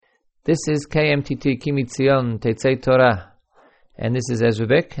This is KMTT Kimitzion Tetzei Torah, and this is Ezra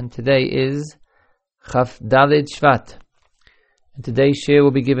Beck, and today is Chaf Daled Shvat. And today's share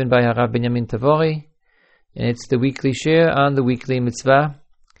will be given by Harav Benjamin Tavori, and it's the weekly share on the weekly mitzvah,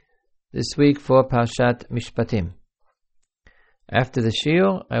 this week for Parshat Mishpatim. After the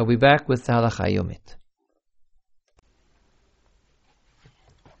shir, I will be back with the Halacha Yomit.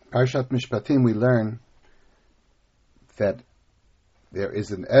 Parshat Mishpatim, we learn that there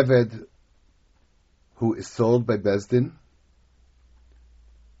is an Eved who is sold by Bezdin,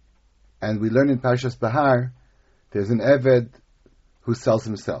 and we learn in Parshas Bahar there's an Eved who sells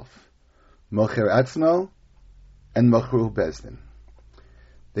himself, Mocher Atzmo and Mochru Bezdin.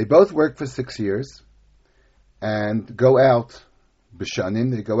 They both work for 6 years and go out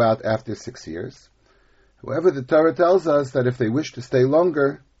B'shanin, they go out after 6 years. However, the Torah tells us that if they wish to stay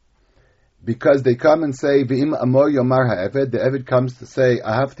longer, because they come and say, V'im amor yomar ha'eved, the Eved comes to say,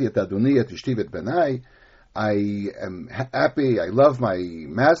 Ahavti et Adoni et ishti et benai, I am happy, I love my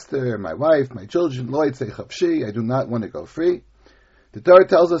master, my wife, my children, lo yitzei chafshi, I do not want to go free. The Torah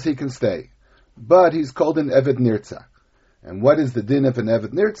tells us he can stay, but he's called an Eved Nirtza. And what is the din of an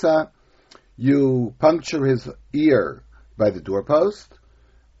Eved Nirtza? You puncture his ear by the doorpost,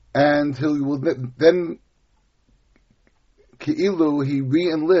 and he will then, Ki'ilu, he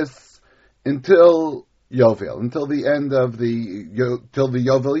re-enlists until Yovel, until the end of till the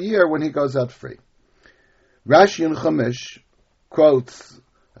Yovel year when he goes out free. Rashi in Chumash quotes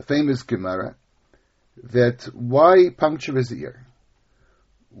a famous Gemara that why puncture his ear?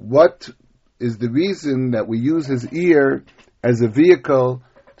 What is the reason that we use his ear as a vehicle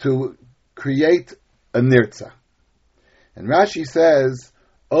to create a nirtza? And Rashi says,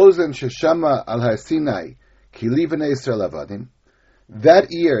 Ozen sheshama al hasinai kilivane Yisrael avadim,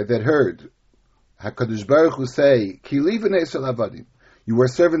 that ear that heard HaKadosh Baruch Hu say, Ki li v'nei Yisrael avadim, you are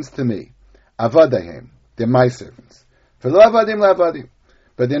servants to me, avadahem, they're my servants. V'lo avadim la'avadim,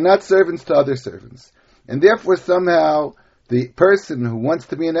 but they're not servants to other servants. And therefore somehow the person who wants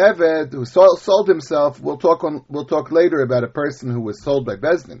to be an Eved, who sold himself, we'll talk later about a person who was sold by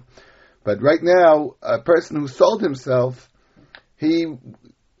Bezdin. But right now, a person who sold himself, he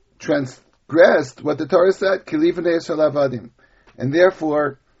transgressed what the Torah said, Ki li v'nei Yisrael avadim. And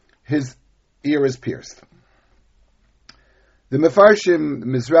therefore, his ear is pierced. The Mefarshim,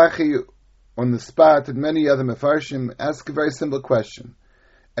 Mizrahi, on the spot, and many other Mefarshim, ask a very simple question.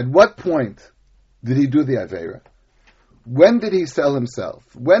 At what point did he do the Aveira? When did he sell himself?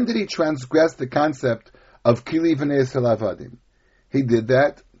 When did he transgress the concept of Kili v'nei Yisrael avadim? He did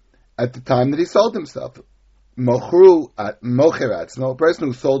that at the time that he sold himself. Mocher Atzmo, a person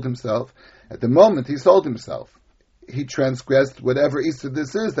who sold himself, at the moment he sold himself, he transgressed whatever Easter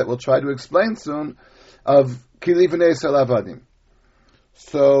this is that we'll try to explain soon of Kili v'nei Yisrael avadim.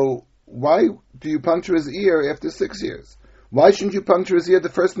 So why do you puncture his ear after 6 years? Why shouldn't you puncture his ear the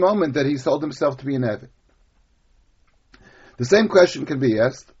first moment that he sold himself to be an Eved? The same question can be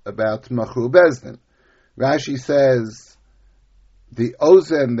asked about Machru Bezdin. Rashi says the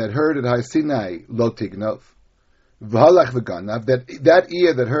Ozen that heard at Har Sinai lo tignov, V'halach v'ganav, that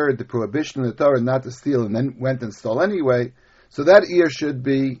ear that heard the prohibition of the Torah not to steal and then went and stole anyway, so that ear should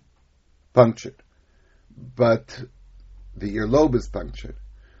be punctured. But the earlobe is punctured.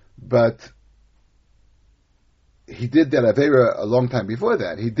 But he did that Aveira a long time before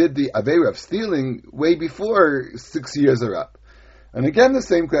that. He did the Aveira of stealing way before 6 years are up. And again, the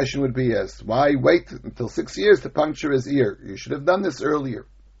same question would be asked. Why wait until 6 years to puncture his ear? You should have done this earlier.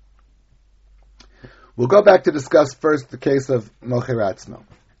 We'll go back to discuss first the case of Mocher Atzmo.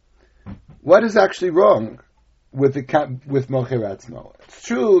 What is actually wrong with Mocher Atzmo? It's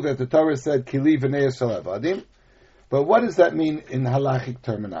true that the Torah said Kili v'nei Yisrael avadim, but what does that mean in halachic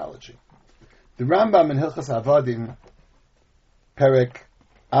terminology? The Rambam in Hilchas Avadim, Perek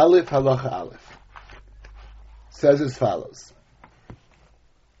Aleph Halacha Aleph, says as follows: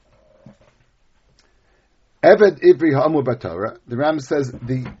 Eved Ivri Ha'amur b'Torah, the Ram says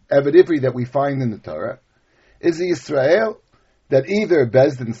the Eved Ivri that we find in the Torah is the Yisrael that either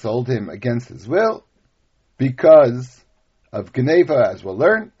Bezdin sold him against his will because of Geneva, as we'll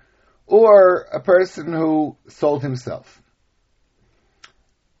learn, or a person who sold himself.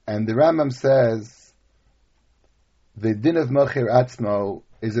 And the Rambam says the din of Mocher Atzmo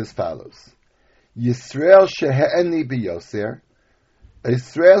is as follows: Yisrael shehe'eni biyoser,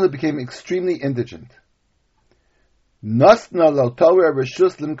 Israel who became extremely indigent. Nasna lo Torah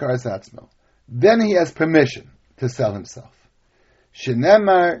reshus limkaras atzmo. Then he has permission to sell himself.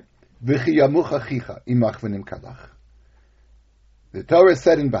 Shenemar v'chi yamuch achicha imach v'nim kalach. The Torah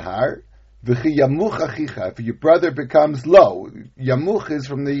said in Bahar, V'chi yamuch achicha, if your brother becomes low, yamuch is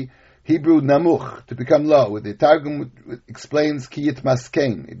from the Hebrew namuch, to become low. The Targum explains kiyit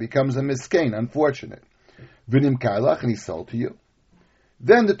maskein. He becomes a miskein, unfortunate. V'nim karlach, and he sold to you.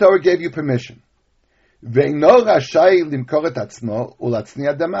 Then the Torah gave you permission. Ve'no rashai limkor et atzmo ulatzni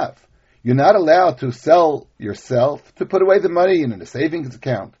adamav. You're not allowed to sell yourself, to put away the money in a savings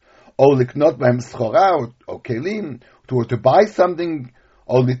account, or liknot b'hem schora, or kelim, to buy something,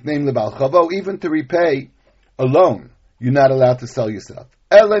 or litneim lebal chavo, even to repay a loan. You're not allowed to sell yourself.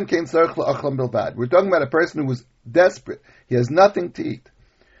 We're talking about a person who was desperate. He has nothing to eat.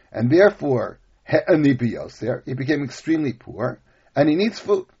 And therefore, he became extremely poor, and he needs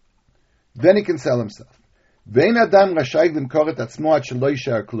food. Then he can sell himself. A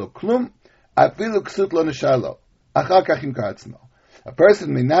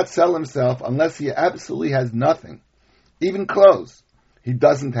person may not sell himself unless he absolutely has nothing, even clothes he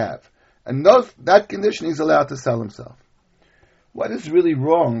doesn't have. And that condition he's allowed to sell himself. What is really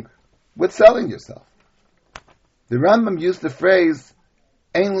wrong with selling yourself? The Rambam used the phrase,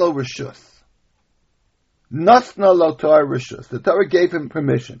 Ein lo reshus. Nasna lo Torah reshus. The Torah gave him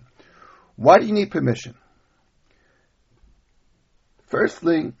permission. Why do you need permission?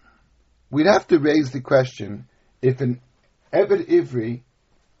 Firstly, we'd have to raise the question if an Eved Ivri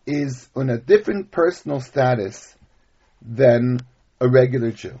is on a different personal status than a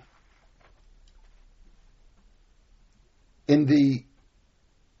regular Jew. In the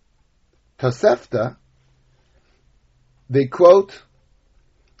Tosefta, they quote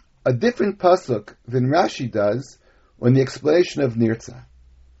a different pasuk than Rashi does on the explanation of Nirtzah.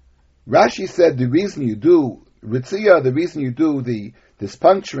 Rashi said the reason you do Ritziyah, the reason you do this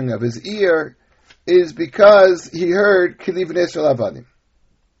puncturing of his ear, is because he heard Kili v'nei Yisrael avadim.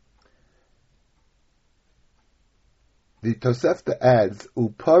 The Tosefta adds,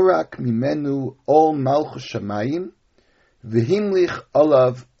 Uparak mimenu ol malchus shamayim v'himlich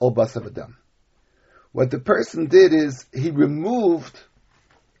olav ol basav adam. What the person did is he removed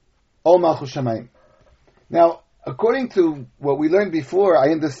ol malchus shamayim. Now, according to what we learned before, I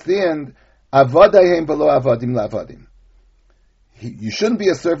understand avadayim v'lo avadim la'avadim. You shouldn't be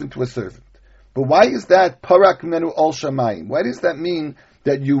a servant to a servant. But why is that parak menu ol shamayim? Why does that mean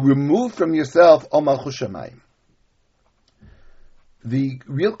that you remove from yourself ol malchus shamayim? The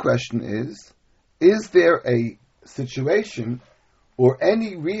real question is there a situation or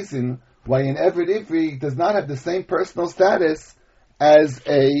any reason why an Eved Ivri does not have the same personal status as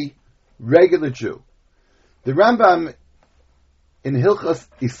a regular Jew? The Rambam in Hilchos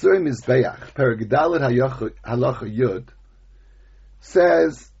Isur Mizbeach, Perek Dalet Halacha Yud,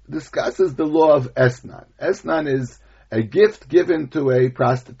 discusses the law of Esnan. Esnan is a gift given to a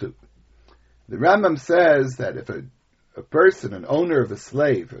prostitute. The Rambam says that if a person, an owner of a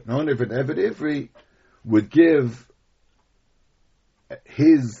slave, an owner of an Eved Ivri, would give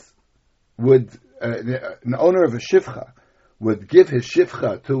an owner of a shifcha would give his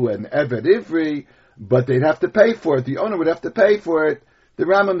shifcha to an Eved Ivri, but they'd have to pay for it. The owner would have to pay for it. The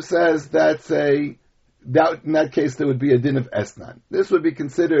Rambam says in that case there would be a din of Esnan. This would be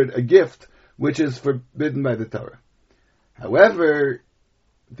considered a gift which is forbidden by the Torah. However,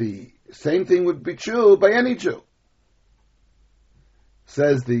 the same thing would be true by any Jew.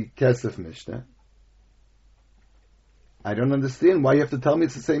 Says the Kesef Mishnah, I don't understand why you have to tell me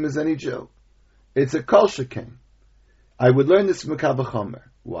it's the same as any Jew. It's a kol sheken. I would learn this from Kal V'chomer.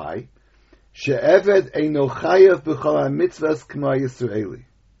 Why? She'eved eino chayav b'chol ha'mitzvahs k'mo Yisraeli.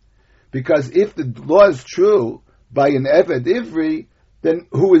 Because if the law is true by an Eved Ivri, then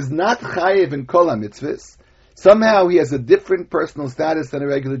who is not chayav in kol ha'mitzvahs, somehow he has a different personal status than a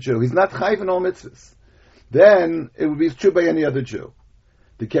regular Jew. He's not chayav in all mitzvahs. Then it would be true by any other Jew.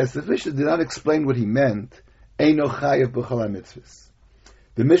 The Kesef Mishnah did not explain what he meant. Eino chayav b'chol ha'mitzvahs.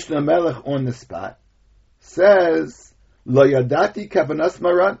 The Mishnah Melech on the spot says, Lo yadati kavanas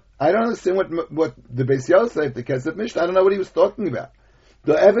maran. I don't understand what the Beis Yosef, the Kesef Mishnah, I don't know what he was talking about.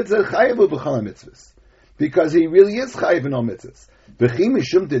 The Eved zel chayav b'chol ha'mitzvahs. Because he really is chayav in all mitzvahs. V'chi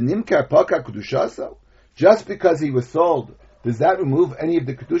mishum de nimkar paka kedushaso. Just because he was sold, does that remove any of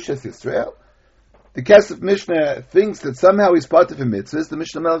the kedushas Yisrael? The Kesef Mishnah thinks that somehow he's part of a mitzvahs. The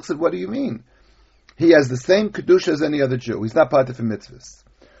Mishnah Melech said, what do you mean? He has the same kedusha as any other Jew. He's not part of a mitzvahs.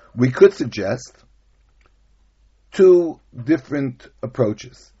 We could suggest two different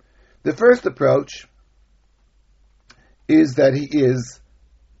approaches. The first approach is that he is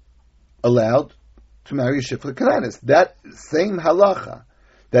allowed to marry a Shifra Kananis. That same halacha,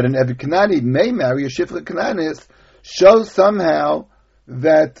 that an Eved Kanani may marry a Shifra Kananis, shows somehow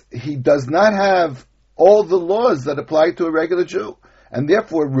that he does not have all the laws that apply to a regular Jew. And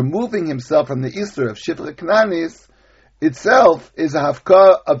therefore, removing himself from the Isur of Shifra Kananis itself is a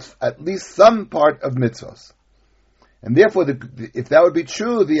hafka of at least some part of mitzvos. And therefore, if that would be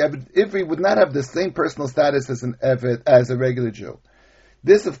true, the Eved Ivri would not have the same personal status as an Eved as a regular Jew.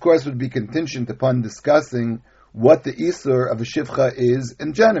 This, of course, would be contingent upon discussing what the Isur of a Shivcha is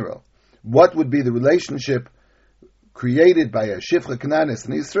in general. What would be the relationship created by a Shivcha Kananis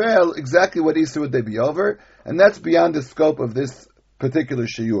in Israel, exactly what Isur would they be over, and that's beyond the scope of this particular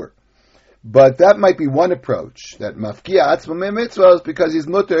Shiur. But that might be one approach, that Mafkia Atzma Me Mitzvahs because he's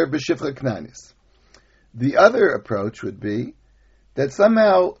Mutter b'Shivcha Kananis. The other approach would be that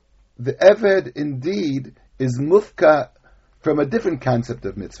somehow the Eved indeed is mufka from a different concept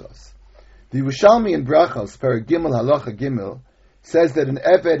of mitzvahs. The Yerushalmi in Brachos, Perek Gimel Halacha Gimel, says that an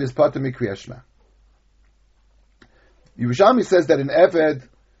Eved is Patur Mikriyas Shema. Yerushalmi says that an Eved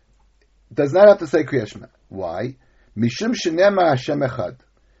does not have to say Kriyas Shema. Why? Mishum Shenema Hashem Echad.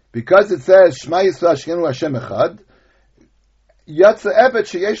 Because it says Shema Yisrael Shkenu Hashem Echad, Yatsa Eved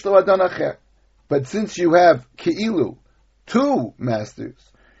Sheyesh Lo Adon Acher. But since you have Ki'ilu, two masters,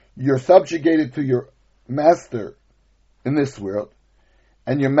 you're subjugated to your master in this world,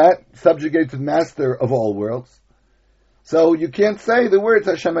 and you're subjugated to the master of all worlds. So you can't say the words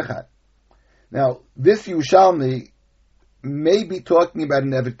Hashem Echad. Now, this Yerushalmi may be talking about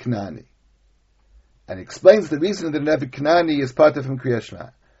an Eved Kanani, and explains the reason that an Eved Kanani is part of from Kriyas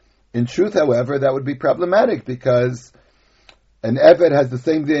Shema. In truth, however, that would be problematic because an Eved has the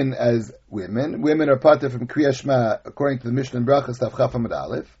same din as women. Women are part of from Kriyas Shema according to the Mishnah in Brachas Tav Chaf Amud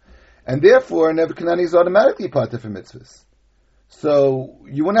Aleph, and therefore an Eved Kanani is automatically part of from mitzvahs. So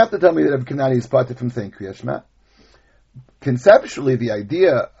you wouldn't have to tell me that Eved Kanani is part of from saying Kriyas Shema. Conceptually, the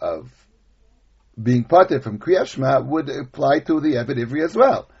idea of being part of from Kriyas Shema would apply to the Eved Ivri as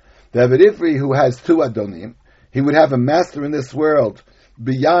well. The Eved Ivri who has two Adonim, he would have a master in this world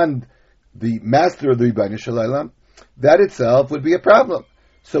beyond the master of the Rebbeinu Shalom. That itself would be a problem.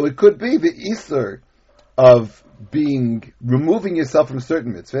 So it could be the Isur of removing yourself from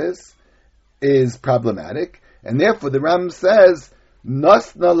certain mitzvahs is problematic, and therefore the Ram says,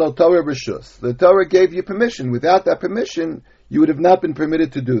 Nasna lo Torah b'shus. The Torah gave you permission. Without that permission, you would have not been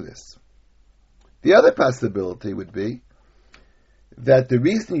permitted to do this. The other possibility would be that the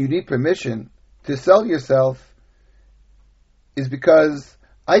reason you need permission to sell yourself is because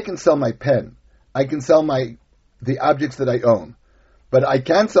I can sell my pen, I can sell the objects that I own, but I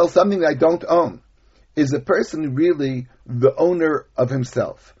can't sell something that I don't own. Is a person really the owner of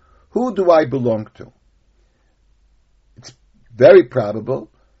himself? Who do I belong to? It's very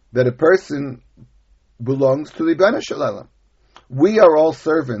probable that a person belongs to the Rebbeinu Shalom. We are all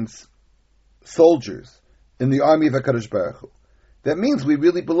servants, soldiers in the army of HaKadosh Baruch Hu. That means we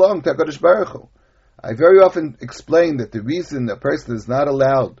really belong to HaKadosh Baruch Hu. I very often explain that the reason a person is not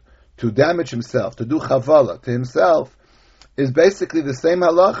allowed to damage himself, to do chavala to himself, is basically the same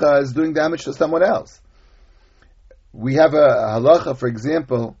halacha as doing damage to someone else. We have a halacha, for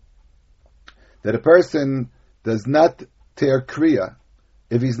example, that a person does not tear kriya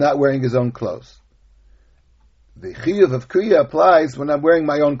if he's not wearing his own clothes. The chiyuv of kriya applies when I'm wearing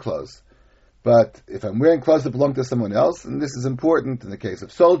my own clothes. But if I'm wearing clothes that belong to someone else, and this is important in the case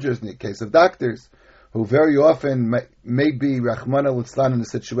of soldiers, in the case of doctors, who very often may be Rahman al-Islam in a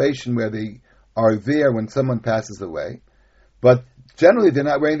situation where they are there when someone passes away, but generally they're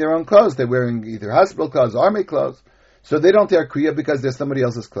not wearing their own clothes. They're wearing either hospital clothes, army clothes, so they don't tear kriya because they're somebody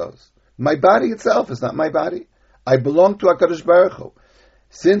else's clothes. My body itself is not my body. I belong to HaKadosh Baruch Hu.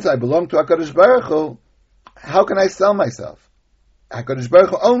 Since I belong to HaKadosh Baruch Hu, how can I sell myself? HaKadosh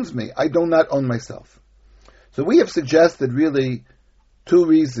Baruch Hu owns me. I do not own myself. So we have suggested really two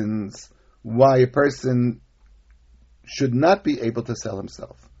reasons why a person should not be able to sell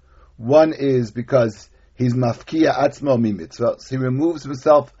himself. One is because he's mafkia atzmo mi mitzvahs. He removes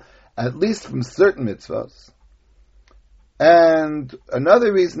himself at least from certain mitzvahs. And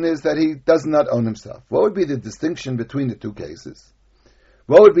another reason is that he does not own himself. What would be the distinction between the two cases?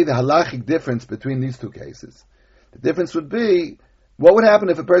 What would be the halachic difference between these two cases? The difference would be, what would happen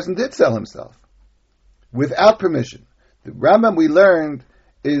if a person did sell himself without permission? The Rambam we learned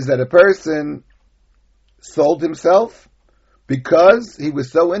is that a person sold himself because he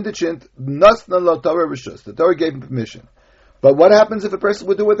was so indigent. Nasna lo Torah rishus. The Torah gave him permission. But what happens if a person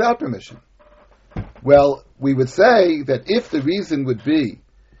would do it without permission? Well, we would say that if the reason would be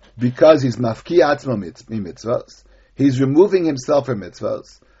because he's mafki atzmo mitzvahs, he's removing himself from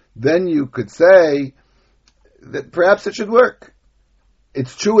mitzvahs, then you could say that perhaps it should work.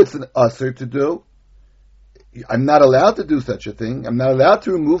 It's true it's an usur to do. I'm not allowed to do such a thing. I'm not allowed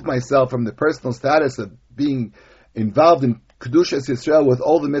to remove myself from the personal status of being involved in Kedushas Yisrael with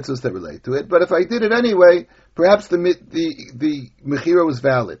all the mitzvahs that relate to it. But if I did it anyway, perhaps the mechira was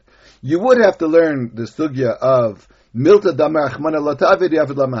valid. You would have to learn the sugya of milta damar achmana lo tavid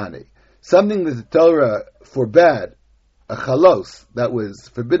yavid lamani, something that the Torah forbade, a chalos that was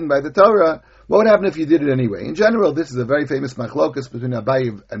forbidden by the Torah. What would happen if you did it anyway? In general, this is a very famous machlokas between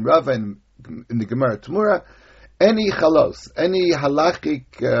Abaye and Rava in the Gemara Tamura. Any chalos, any halachic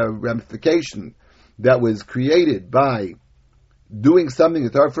ramification that was created by doing something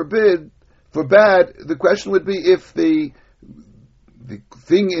that Torah forbade, the question would be if the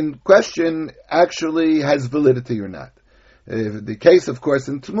thing in question actually has validity or not. The case, of course,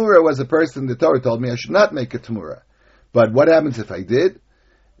 in Tamura was a person, the Torah told me I should not make a Tamura. But what happens if I did?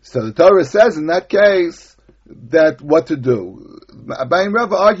 So the Torah says in that case that what to do. Abaye and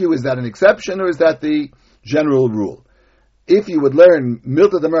Rava argue, is that an exception or is that the general rule? If you would learn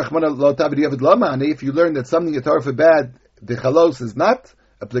milta damar achmana lo tavid yavid lamani, if you learn that something the Torah forbade, the chalos is not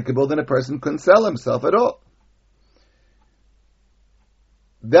applicable, then a person couldn't sell himself at all.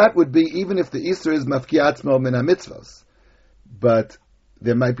 That would be even if the Isra is mafkiatzmo min ha-mitzvos. But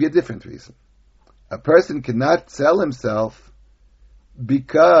there might be a different reason. A person cannot sell himself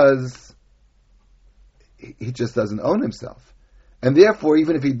because he just doesn't own himself. And therefore,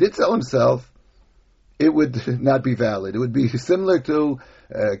 even if he did sell himself, it would not be valid. It would be similar to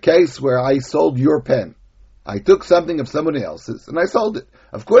a case where I sold your pen. I took something of somebody else's and I sold it.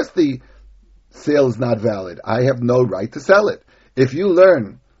 Of course the sale is not valid. I have no right to sell it. If you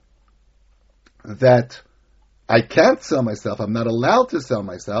learn that I can't sell myself, I'm not allowed to sell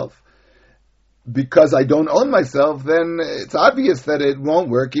myself because I don't own myself, then it's obvious that it won't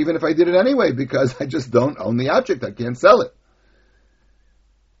work even if I did it anyway, because I just don't own the object. I can't sell it.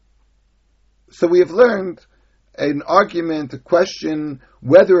 So we have learned an argument, a question,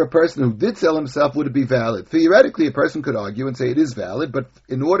 whether a person who did sell himself, would it be valid? Theoretically, a person could argue and say it is valid, but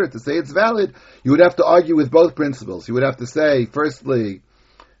in order to say it's valid, you would have to argue with both principles. You would have to say, firstly,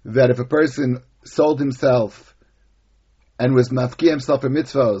 that if a person sold himself and was mafki himself for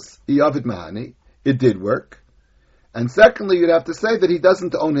mitzvos, iyavid mahani, it did work. And secondly, you'd have to say that he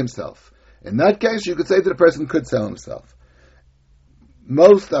doesn't own himself. In that case, you could say that a person could sell himself.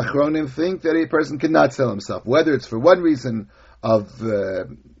 Most achronim think that a person cannot sell himself, whether it's for one reason of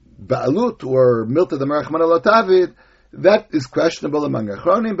ba'alut or milta damar achmana lo tavid. That is questionable among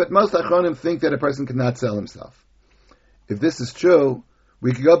achronim, but most achronim think that a person cannot sell himself. If this is true,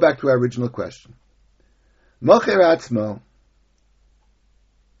 we could go back to our original question. Mocher atzmo,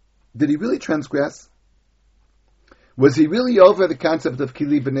 did he really transgress? Was he really over the concept of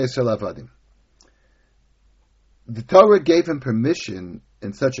kili b'nei shel avadim? The Torah gave him permission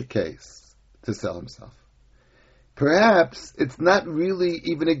in such a case to sell himself. Perhaps it's not really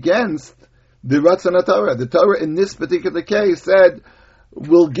even against the Ratzon HaTorah. The Torah in this particular case said,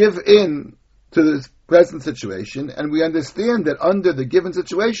 we'll give in to this present situation, and we understand that under the given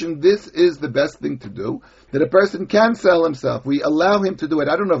situation, this is the best thing to do, that a person can sell himself. We allow him to do it.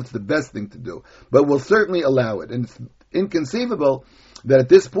 I don't know if it's the best thing to do, but we'll certainly allow it. And it's inconceivable that at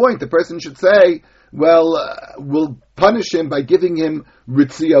this point the person should say, well, we'll punish him by giving him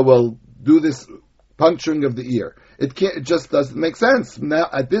ritzia, we'll do this puncturing of the ear. It just doesn't make sense. Now,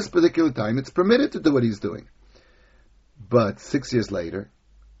 at this particular time, it's permitted to do what he's doing. But 6 years later,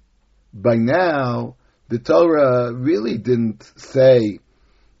 by now, the Torah really didn't say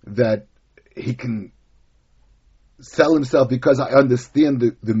that he can sell himself because I understand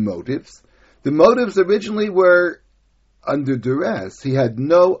the motives. The motives originally were under duress. He had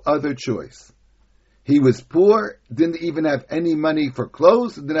no other choice. He was poor, didn't even have any money for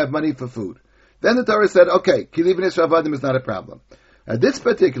clothes, didn't have money for food. Then the Torah said, okay, kili b'nei shel avadim is not a problem. At this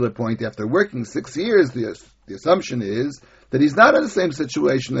particular point, after working 6 years, the assumption is that he's not in the same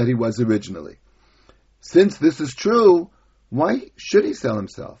situation that he was originally. Since this is true, why should he sell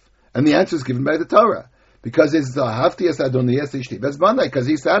himself? And the answer is given by the Torah. Because it's because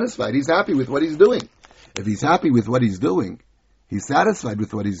he's satisfied, he's happy with what he's doing. If he's happy with what he's doing, he's satisfied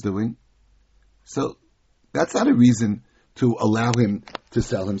with what he's doing, so that's not a reason to allow him to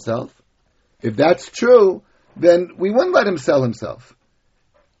sell himself. If that's true, then we wouldn't let him sell himself.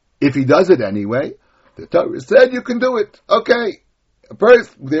 If he does it anyway, the Torah said you can do it. Okay,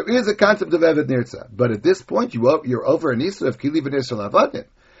 first, there is a concept of Eved Nirtza, but at this point you're over an Isra of Kili B'nei Shel Avadim.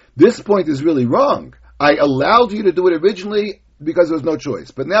 This point is really wrong. I allowed you to do it originally because there was no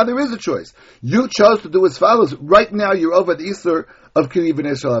choice, but now there is a choice. You chose to do as follows. Right now you're over the Isra of Kili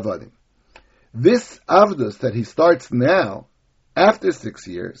B'nei Shel Avadim. This avdus that he starts now, after 6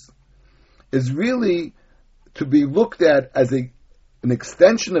 years, is really to be looked at as an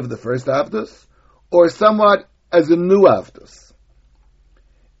extension of the first avdus, or somewhat as a new avdus.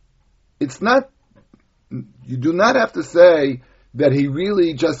 It's not, you do not have to say that he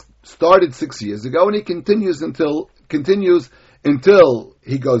really just started 6 years ago and he continues until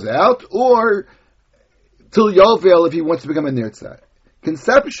he goes out, or till Yovel if he wants to become a Nirtzah.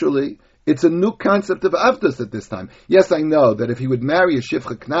 Conceptually, it's a new concept of Avdus at this time. Yes, I know that if he would marry a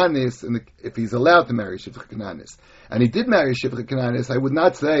Shifcha Knanis, and if he's allowed to marry a Shifcha Knanis, and he did marry a Shifcha Knanis, I would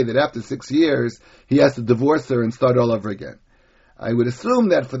not say that after 6 years he has to divorce her and start all over again. I would assume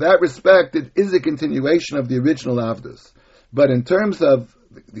that for that respect, it is a continuation of the original Avdus. But in terms of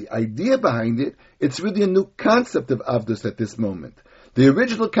the idea behind it, it's really a new concept of Avdus at this moment. The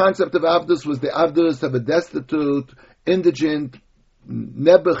original concept of Avdus was the Avdus of a destitute, indigent,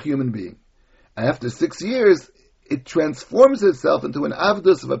 nebuch human being. After 6 years, it transforms itself into an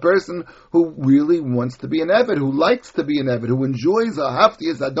Avdus of a person who really wants to be an Eved, who likes to be an Eved, who enjoys a Hafti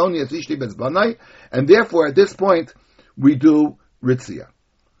as Adoni as Ishti Bezbanai, and therefore at this point, we do Ritzia.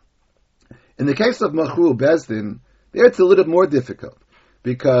 In the case of Machru Bezdin, there it's a little more difficult,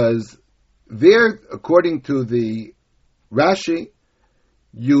 because there, according to the Rashi,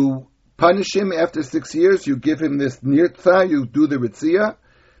 you punish him after 6 years, you give him this nirtza, you do the ritzia,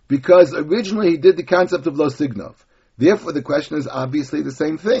 because originally he did the concept of lo signov. Therefore the question is obviously the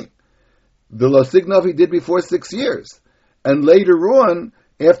same thing. The lo signov he did before 6 years, and later on,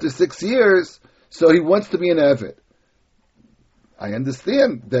 after 6 years, so he wants to be an Eved. I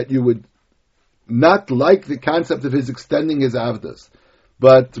understand that you would not like the concept of his extending his avdas.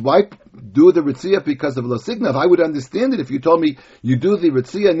 But why do the Ritziyah because of Lo Signav? I would understand it if you told me you do the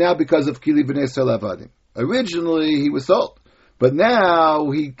Ritziyah now because of Kili B'nei Yisrael Avadim. Originally he was sold, but now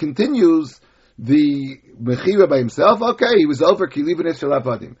he continues the Mechira by himself. Okay, he was over Kili B'nei Yisrael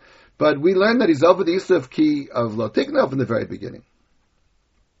Avadim. But we learned that he's over the issue of Ki of Lo Tignav from the very beginning.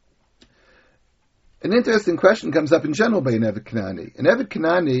 An interesting question comes up in general by an Eved Kanani. An Eved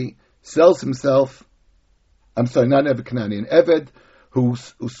Kanani sells himself, not an Eved Kanani, an Eved who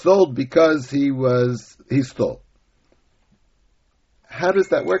sold because he stole. How does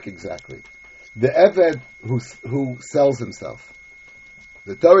that work exactly? The Eved who sells himself.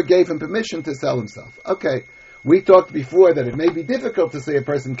 The Torah gave him permission to sell himself. Okay, we talked before that it may be difficult to say a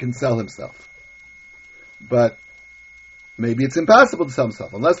person can sell himself. But maybe it's impossible to sell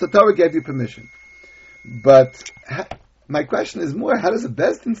himself, unless the Torah gave you permission. But my question is more, how does a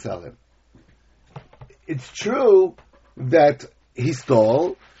Bezdin sell him? It's true that he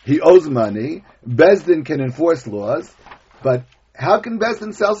stole, he owes money, Bezdin can enforce laws, but how can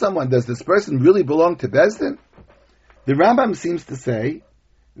Bezdin sell someone? Does this person really belong to Bezdin? The Rambam seems to say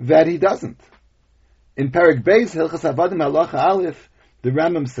that he doesn't. In Perek Beis, Hilchas Avadim Halacha Aleph, the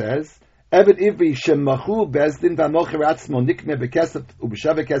Rambam says, Eved Ivri Shemachu Bezdin V'Mocher Atzmo Nikne B'Kesef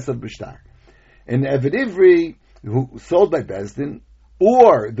U'B'Shaveh Kesef B'Shtar. An Eved Ivri who sold by Bezdin,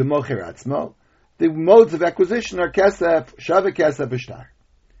 or the Mocher Atzmo, the modes of acquisition are Kesef, Shaveh Kesef, B'Shtar.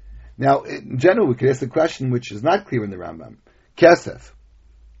 Now, in general, we could ask a question which is not clear in the Rambam. Kesef,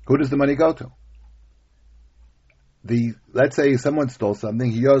 who does the money go to? Let's say someone stole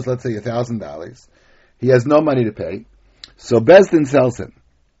something, he owes, let's say, $1,000. He has no money to pay, so Bezdin sells him.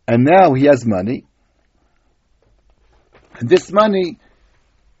 And now he has money, and this money,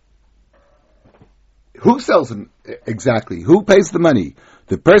 who sells him exactly? Who pays the money?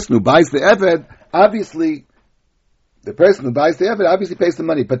 The person who buys the Eved, obviously pays the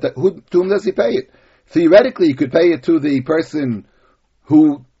money, but to whom does he pay it? Theoretically, he could pay it to the person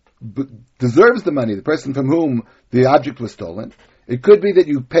who deserves the money, the person from whom the object was stolen. It could be that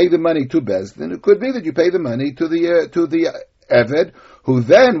you pay the money to Bezdin. It could be that you pay the money to the Eved, who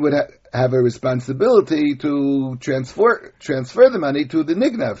then would have a responsibility to transfer the money to the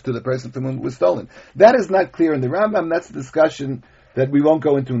Nignav, to the person from whom it was stolen. That is not clear in the Rambam. That's a discussion that we won't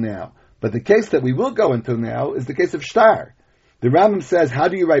go into now. But the case that we will go into now is the case of shtar. The Rambam says, how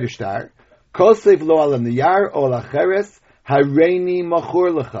do you write a shtar? Kol seif lo al niyar o lacheres hareini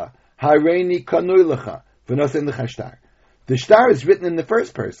machur lecha hareini kanui lecha v'nosen lecha shtar. The shtar is written in the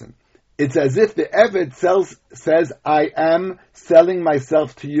first person. It's as if the Eved says, I am selling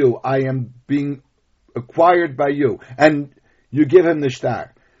myself to you. I am being acquired by you. And you give him the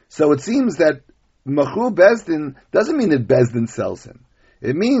shtar. So it seems that Machru Bezdin doesn't mean that Bezdin sells him.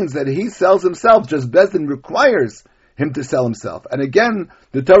 It means that he sells himself, just Bezdin requires him to sell himself. And again,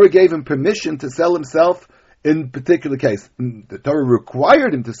 the Torah gave him permission to sell himself in particular case. The Torah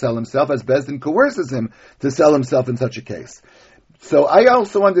required him to sell himself as Bezdin coerces him to sell himself in such a case. So I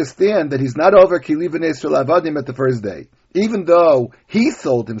also understand that he's not over Kili B'nei Yisrael Avadim at the first day, even though he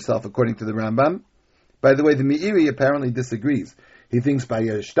sold himself according to the Rambam. By the way, the Meiri apparently disagrees. He thinks by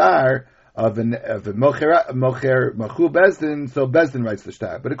a shtar, of a mocher machu bezdin, so bezdin writes the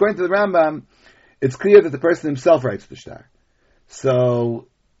shtar. But according to the Rambam, it's clear that the person himself writes the shtar. So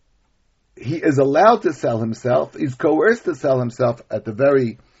he is allowed to sell himself. He's coerced to sell himself at the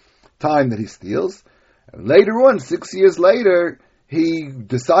very time that he steals. Later on, 6 years later, he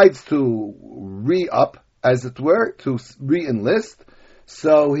decides to re-up, as it were, to re-enlist.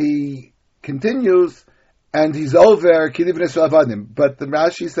 So he continues, and he's over Kiliv Nesher Avadim. But the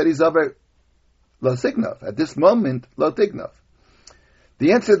Rashi said he's over Lo Tignov. At this moment, Lo Tignov.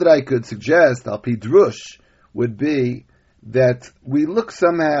 The answer that I could suggest, Al Pi Drush, would be that we look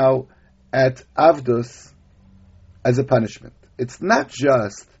somehow at Avdus as a punishment. It's not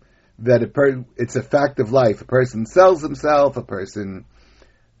just that it's a fact of life. A person sells himself, a person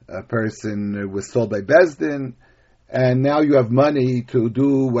was sold by Bezdin, and now you have money to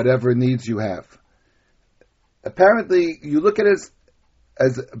do whatever needs you have. Apparently, you look at it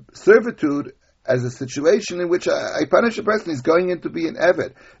as servitude, as a situation in which I punish a person who's going in to be an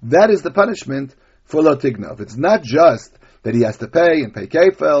Eved. That is the punishment for Lo Tignov. It's not just that he has to pay and pay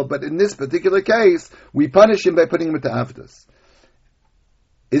kefel, but in this particular case, we punish him by putting him into Avdus.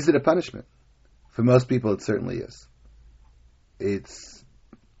 Is it a punishment? For most people, it certainly is. It's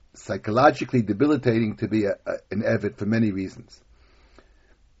psychologically debilitating to be an Eved for many reasons.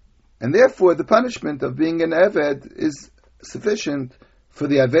 And therefore, the punishment of being an Eved is sufficient for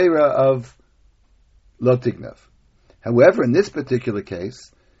the Aveira of Lo Tignov. However, in this particular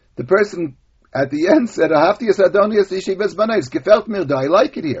case, the person at the end said, I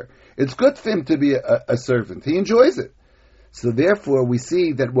like it here. It's good for him to be a servant. He enjoys it. So therefore, we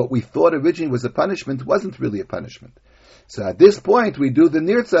see that what we thought originally was a punishment wasn't really a punishment. So at this point, we do the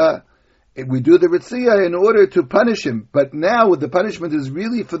Nirza, we do the Ritziyah in order to punish him. But now the punishment is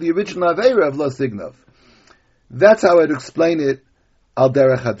really for the original Aveira of Lo Tignov. That's how I'd explain it, Al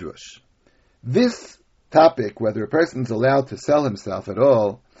Derech Hadrush. This topic, whether a person's allowed to sell himself at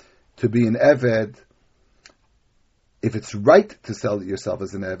all, to be an Eved, if it's right to sell yourself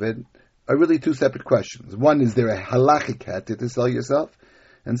as an Eved, are really two separate questions. One, is there a halachic heter to sell yourself?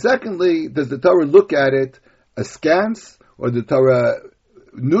 And secondly, does the Torah look at it askance, or the Torah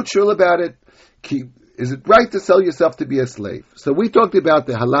neutral about it? Is it right to sell yourself to be a slave? So we talked about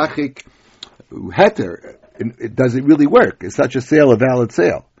the halachic heter. Does it really work? Is such a sale a valid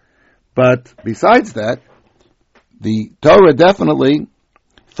sale? But besides that, the Torah definitely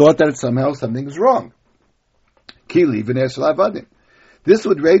thought that somehow something is wrong. Kili v'neshel avadim. This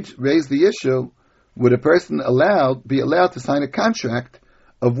would raise the issue: would a person be allowed to sign a contract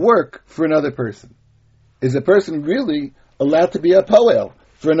of work for another person? Is a person really allowed to be a poel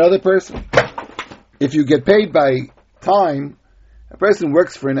for another person? If you get paid by time, a person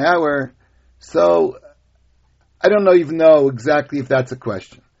works for an hour, so I don't even know exactly if that's a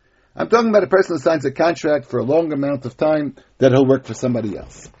question. I'm talking about a person who signs a contract for a long amount of time that he'll work for somebody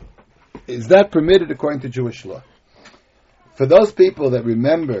else. Is that permitted according to Jewish law? For those people that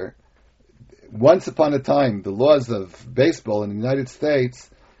remember, once upon a time, the laws of baseball in the United States,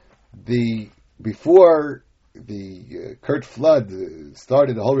 before the Kurt Flood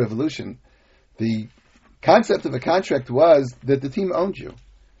started the whole revolution, the concept of a contract was that the team owned you.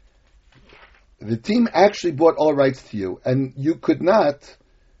 The team actually bought all rights to you, and you could not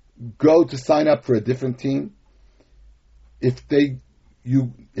go to sign up for a different team if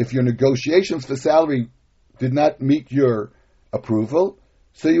your negotiations for salary did not meet your approval.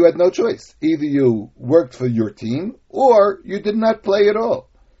 So you had no choice. Either you worked for your team or you did not play at all.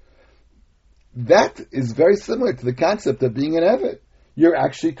 That is very similar to the concept of being an Eved. You're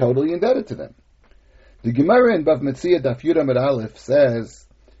actually totally indebted to them. The Gemara in Bav Metzia Daf Yud Amud Aleph says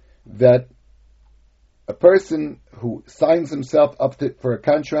that a person who signs himself up for a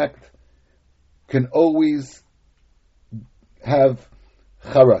contract can always have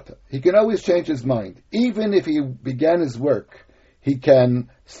charata. He can always change his mind. Even if he began his work, he can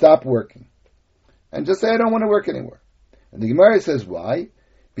stop working and just say, I don't want to work anymore. And the Gemara says, why?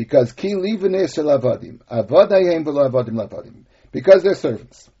 Because ki livnei shel avadim, avadayim v'lo avadim lavadim, because they're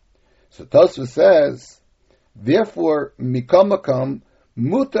servants. So Tosfos says, therefore, mikam makam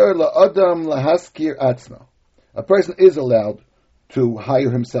mutar la'adam lahaskir atzma. A person is allowed to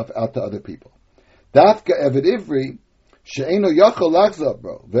hire himself out to other people. Dafka eved ivri she'eino yachol lachzav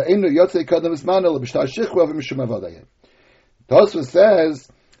bro ve'eino yotzei kadam zmano l'bishtar shichva v'mishum avadayim. Tosfos says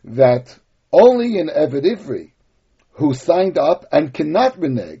that only an eved ivri who signed up and cannot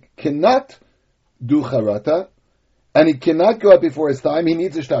renege, cannot do charata, and he cannot go out before his time, he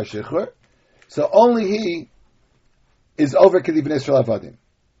needs a shtar shichva, so only he is over K'li B'nei Yisrael Avadim.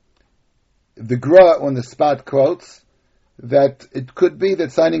 The Gra on the spot quotes that it could be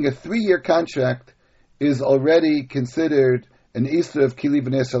that signing a 3-year contract is already considered an Isur of Kili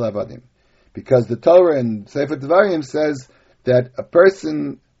B'nei Yisrael Avadim. Because the Torah in Sefer Devarim says that a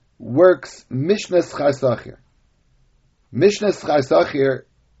person works Mishnas Chai Sachir. Mishnas Chai Sachir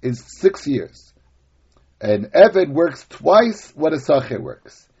is 6 years. An Eved works twice what a Sachir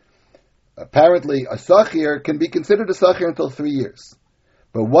works. Apparently, a Sachir can be considered a Sachir until 3 years.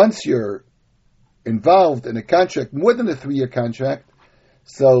 But once you're involved in a contract, more than a 3-year contract,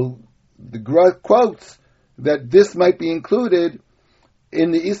 so the Gra quotes that this might be included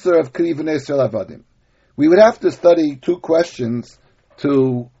in the Isur of Kli B'nei Yisrael Avadim. We would have to study 2 questions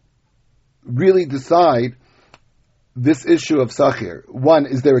to really decide this issue of Sachir. One,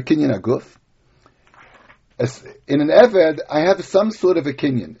 is there a Kinyan Aguf? In an Eved, I have some sort of a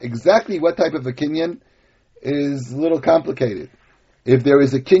Kinyan. Exactly what type of a Kinyan is a little complicated. If there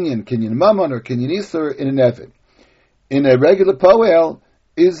is a Kinyan Mammon or Kinyan Isur in an Eved. In a regular Poel,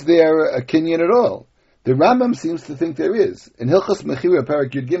 is there a Kinyan at all? The Rambam seems to think there is. In Hilchos Mechira,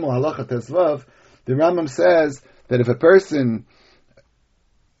 Parak Yud Gimel, Halacha Tesvav, the Rambam says that if a person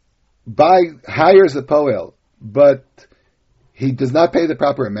hires a Poel, but he does not pay the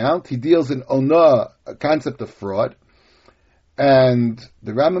proper amount, he deals in Onah, a concept of fraud, and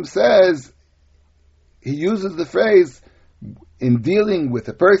the Rambam says, he uses the phrase, in dealing with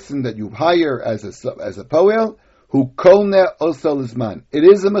a person that you hire as a Poel, who kolne osol izman. It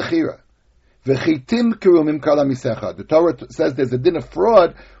is a mechira. V'chitim kirumim kala misecha. The Torah says there's a din of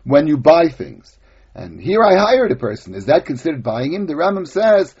fraud when you buy things. And here I hired a person. Is that considered buying him? The Rambam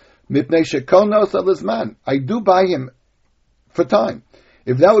says, mipnei shekolne osol izman. I do buy him for time.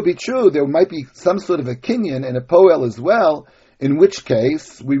 If that would be true, there might be some sort of a kinyan in a Poel as well, in which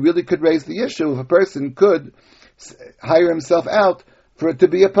case we really could raise the issue if a person could hire himself out for it to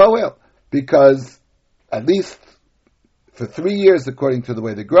be a Poel. Because at least for 3 years, according to the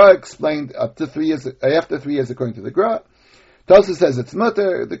way the Gra explained, up to 3 years, after 3 years, according to the Gra, Tosfos says it's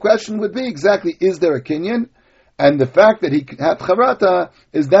mutter. The question would be exactly, is there a kinyan? And the fact that he had charata,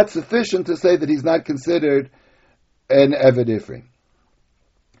 is that sufficient to say that he's not considered an Eved Ifri?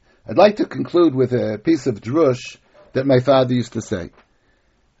 I'd like to conclude with a piece of drush that my father used to say.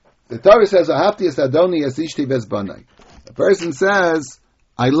 The Torah says, "Ahavti es Adoni es ishti ves banai." A person says,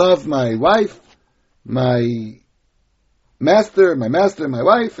 "I love my wife, my master, my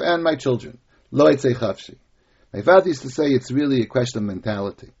wife, and my children." Lo etzei chavshi. My father used to say it's really a question of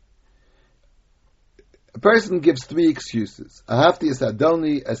mentality. A person gives 3 excuses. Ahavti es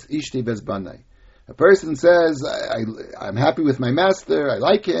Adoni es ishti ves banai. A person says, I'm happy with my master, I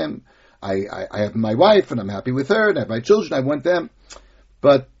like him, I have my wife, and I'm happy with her, and I have my children, I want them.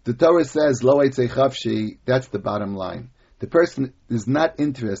 But the Torah says, Lo etzei chavshi, that's the bottom line. The person is not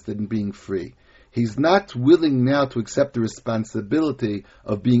interested in being free. He's not willing now to accept the responsibility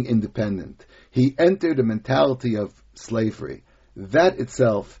of being independent. He entered a mentality of slavery. That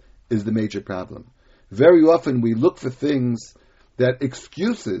itself is the major problem. Very often we look for things that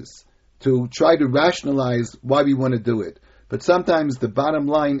excuses to try to rationalize why we want to do it. But sometimes the bottom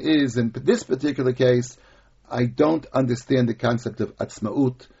line is, in this particular case, I don't understand the concept of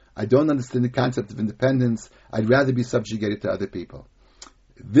atzmaut. I don't understand the concept of independence. I'd rather be subjugated to other people.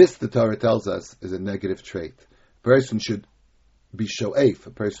 This, the Torah tells us, is a negative trait. A person should be sho'ef.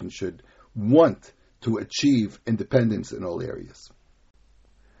 A person should want to achieve independence in all areas.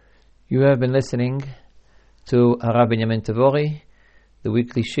 You have been listening to Harav Binyamin Tavori, the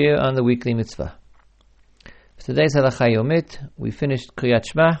weekly shir on the weekly mitzvah. For today's Halacha Yomit, we finished Kriyat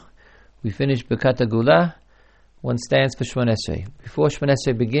Shema, we finished Birkat HaGula. One stands for Shmon Esrei. Before Shmon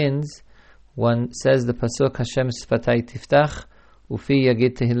Esrei begins, one says the pasuk Hashem Sfatai Tiftach Ufi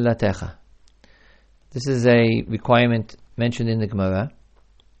Yagid Tehillatecha. This is a requirement mentioned in the Gemara.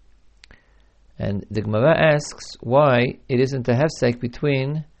 And the Gemara asks why it isn't a hefsek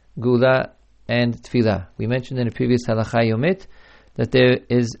between Gula and Tfilah. We mentioned in the previous Halacha Yomit that there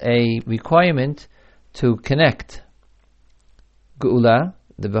is a requirement to connect Geula,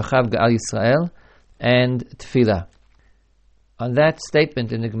 the B'chav Ge'al Yisrael, and Tfilah. On that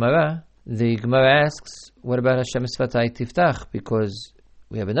statement in the Gemara asks, what about Hashem Sfatai Tiftach? Because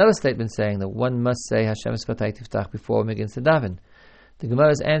we have another statement saying that one must say Hashem Sfatai Tiftach before one begins to daven. The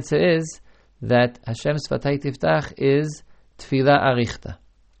Gemara's answer is that Hashem Sfatai Tiftach is Tfilah Arichta.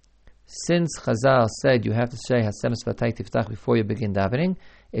 Since Chazal said you have to say Hashem Sfatai Tiftach before you begin davening,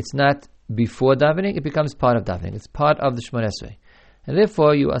 it's not before davening, it becomes part of davening. It's part of the Shmon Esrei. And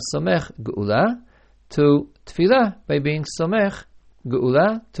therefore you are somech Geula to Tfilah by being somech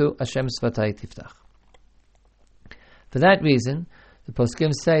Geula to Hashem Sfatai Tiftach. For that reason, the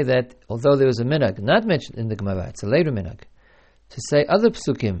poskim say that although there is a minhag not mentioned in the Gemara, it's a later minhag, to say other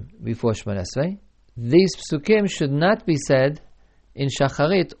psukim before Shemona Esrei. These psukim should not be said in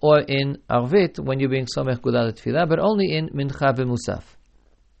Shacharit or in Arvit when you're being Somech Gudal Tefillah, but only in Mincha v'Musaf.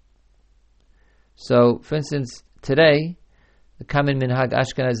 So, for instance, today, the common minhag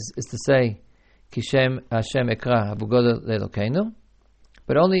Ashkenaz is to say, Kishem Hashem Ekra Habugodel Lelokeinu,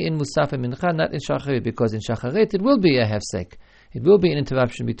 but only in Musaf and Mincha, not in Shacharit, because in Shacharit it will be a hefsek. It will be an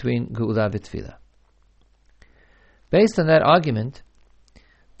interruption between Geula and Tefillah. Based on that argument,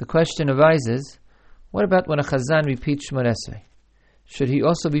 the question arises, what about when a Chazan repeats Shemona Esrei? Should he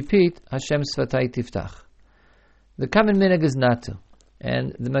also repeat Hashem Sfatai Tiftach? The common minhag is not to.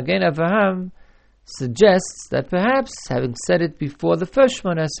 And the Magen Avraham suggests that perhaps, having said it before the first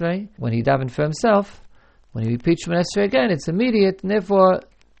Shemona Esrei, when he davened for himself, when he repeats Shemona Esrei again, it's immediate, and therefore,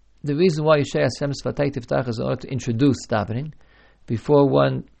 the reason why you say Hashem Sfatai Tiftach is in order to introduce davening. Before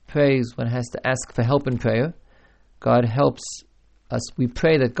one prays, one has to ask for help in prayer. God helps us. We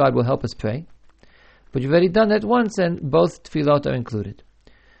pray that God will help us pray. But you've already done that once, and both tefillot are included.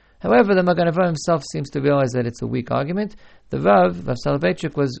 However, the Magen Avraham himself seems to realize that it's a weak argument. The Rav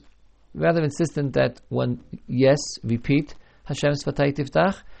Soloveitchik, was rather insistent that one, yes, repeat Hashem Sfatai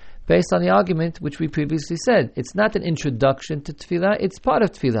Tiftach, based on the argument which we previously said. It's not an introduction to tefillah, it's part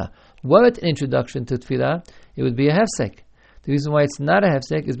of tefillah. Were it an introduction to tefillah, it would be a hefsek. The reason why it's not a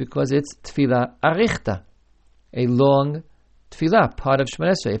hefsek is because it's tefillah arichta, a long tefillah, part of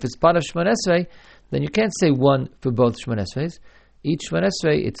Shemona Esrei. If it's part of Shemona Esrei, then you can't say one for both Shemona Esreis. Each Shemona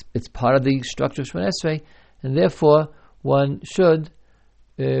Esrei, it's part of the structure of Shemona Esrei, and therefore one should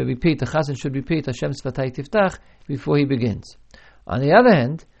repeat, the Chazan should repeat Hashem Sfatai Tiftach before he begins. On the other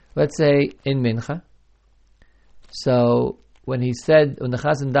hand, let's say in Mincha, so when the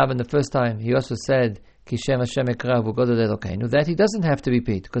Chazan davened the first time, he also said, Kishem Hashem Ekra V'Godel Elokeinu, that he doesn't have to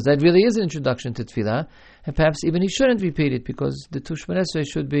repeat, because that really is an introduction to Tefillah, and perhaps even he shouldn't repeat it, because the two Shemona Esrei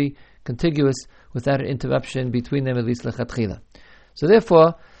should be contiguous without an interruption between them, at least lechatchila. So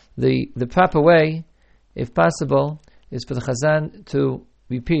therefore, the proper way, if possible, is for the Chazan to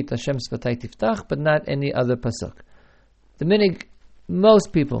repeat Hashem Sfatai Tiftach, but not any other pasuk. The minhag,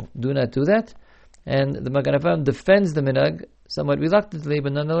 most people do not do that, and the Magen Avraham defends the minhag somewhat reluctantly,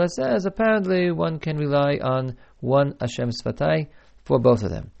 but nonetheless says apparently one can rely on one Hashem Sfatai for both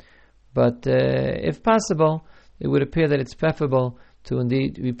of them. But if possible, it would appear that it's preferable to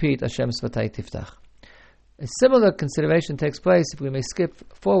indeed repeat Hashem Sfatai Tiftach. A similar consideration takes place, if we may skip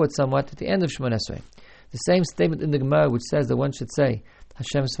forward somewhat, at the end of Shemona Esrei. The same statement in the Gemara which says that one should say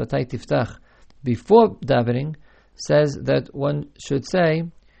Hashem Sfatai Tiftach before davening says that one should say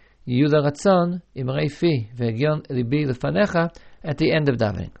Yehuda Ratzon Imrei Fi Ve'Egyon Libi Lefanecha at the end of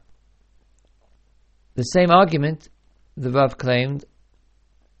davening. The same argument the Rav claimed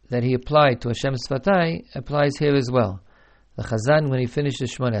that he applied to Hashem Sfatai applies here as well. The Chazan, when he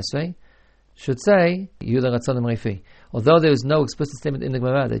finishes Shemona Esrei, should say Yehuda Ratzon Imrei Fi. Although there is no explicit statement in the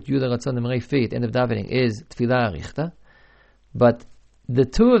Gemara that Yehuda Ratzon Imrei Fi at the end of davening is Tefillah Arichta, but the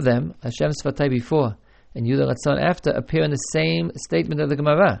two of them, Hashem Sfatai before and Yehuda Ratzon after, appear in the same statement of the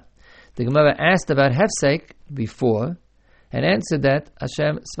Gemara. The Gemara asked about hefsek before and answered that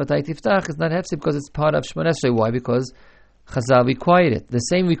Hashem Sfatai Tiftach is not hefsek because it's part of Shemona Esrei. Why? Because Chazal required it. The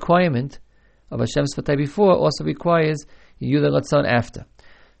same requirement of Hashem Sfatai before also requires Yehuda Ratzon after.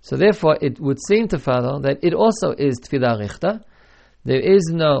 So therefore, it would seem to follow that it also is Tefillah Arichta. There is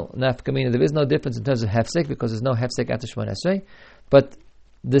no nafkamina, there is no difference in terms of hefsek because there's no hefsek after Shemona Esrei. But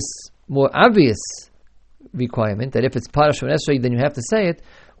this more obvious requirement that if it's part of Shemona Esrei, then you have to say it,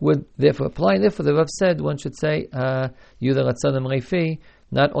 would therefore apply. And therefore, the Rav said one should say Yehuda Ratzon Imrei Fi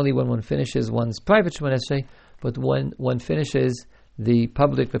not only when one finishes one's private Shemona Esrei, but when one finishes the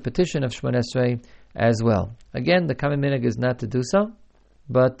public repetition of Shemona Esrei as well. Again, the common minhag is not to do so,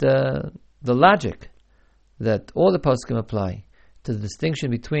 but the logic that all the poskim apply to the distinction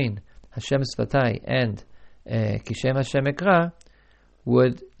between Hashem Sfatai and Kishem Hashem Ekra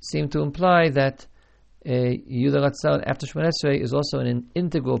would seem to imply that Yehuda Ratzon after Shemona Esrei is also an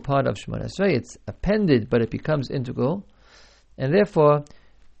integral part of Shemona Esrei. It's appended, but it becomes integral, and therefore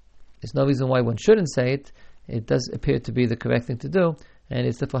there's no reason why one shouldn't say it. It does appear to be the correct thing to do, and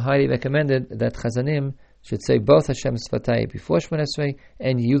it's therefore highly recommended that Chazanim should say both Hashem Sfatai before Shemona Esrei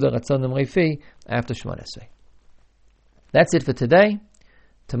and Yehuda Ratzon Imrei Fi after Shemona Esrei. That's it for today.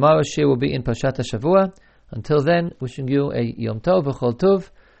 Tomorrow's shir will be in Parshat HaShavua. Until then, wishing you a Yom Tov v'Chol Tov.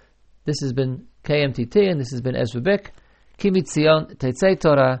 This has been KMTT and this has been Ezra Beck. Ki Mitzion Teitzei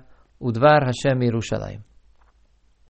Torah Udvar Hashem Yerushalayim.